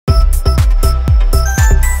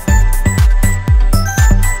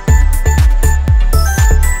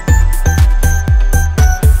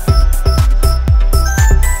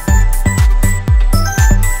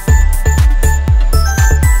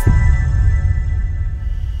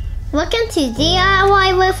Welcome to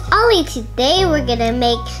DIY with Ollie. Today we're gonna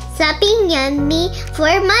make something yummy for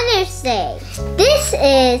Mother's Day. This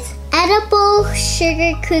is edible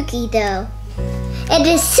sugar cookie dough. It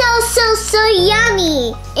is so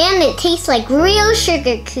yummy, and it tastes like real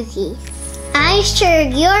sugar cookies. I'm sure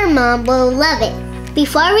your mom will love it.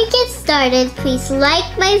 Before we get started, please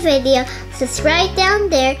like my video, subscribe down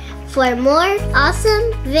there for more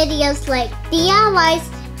awesome videos like DIYs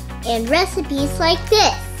and recipes like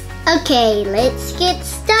this. Okay, let's get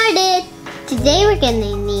started. Today we're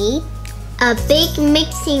gonna need a big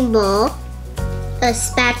mixing bowl, a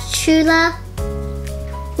spatula,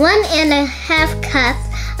 1.5 cups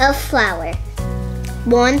of flour,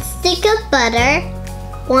 1 stick of butter,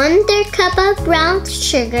 1/3 cup of brown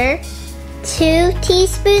sugar, 2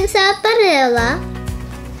 teaspoons of vanilla,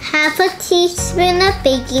 1/2 teaspoon of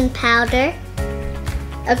baking powder,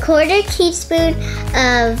 1/4 teaspoon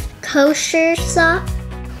of kosher salt,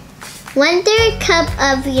 1/3 cup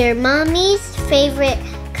of your mommy's favorite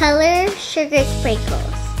color sugar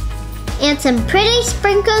sprinkles, and some pretty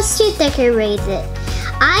sprinkles to decorate it.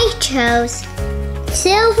 I chose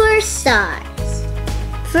silver stars.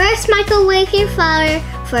 First, microwave your flour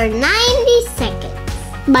for 90 seconds.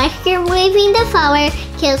 Microwaving the flour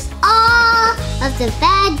kills all of the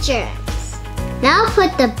bad germs. Now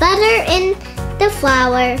put the butter in the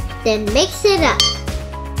flour, then mix it up.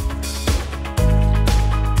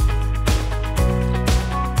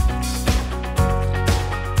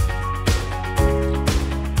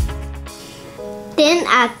 Then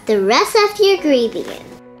add the rest of your ingredients.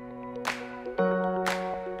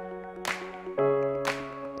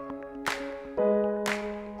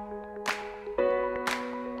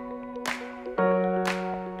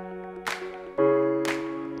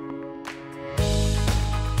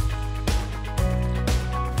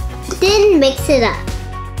 Then mix it up.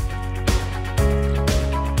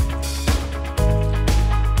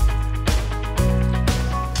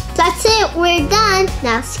 That's it, we're done.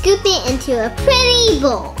 Now scoop it into a pretty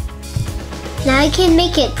bowl. Now you can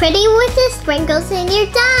make it pretty with the sprinkles and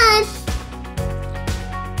you're done.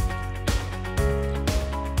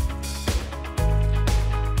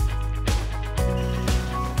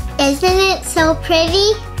 Isn't it so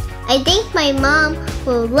pretty? I think my mom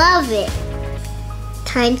will love it.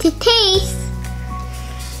 Time to taste.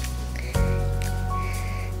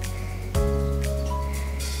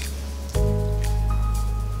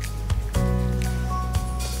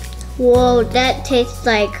 Whoa, that tastes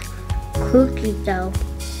like cookie dough.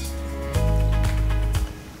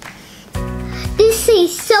 This is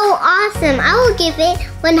so awesome. I will give it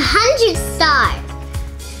 100 stars.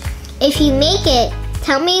 If you make it,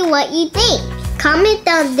 tell me what you think. Comment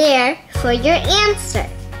down there for your answer.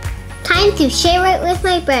 Time to share it with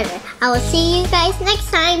my brother. I will see you guys next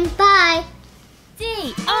time. Bye.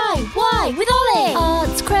 DIY with Ollie!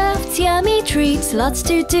 Arts, crafts, yummy treats, lots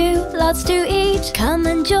to do, lots to eat. Come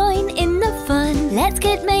and join in the fun. Let's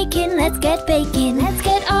get making, let's get baking.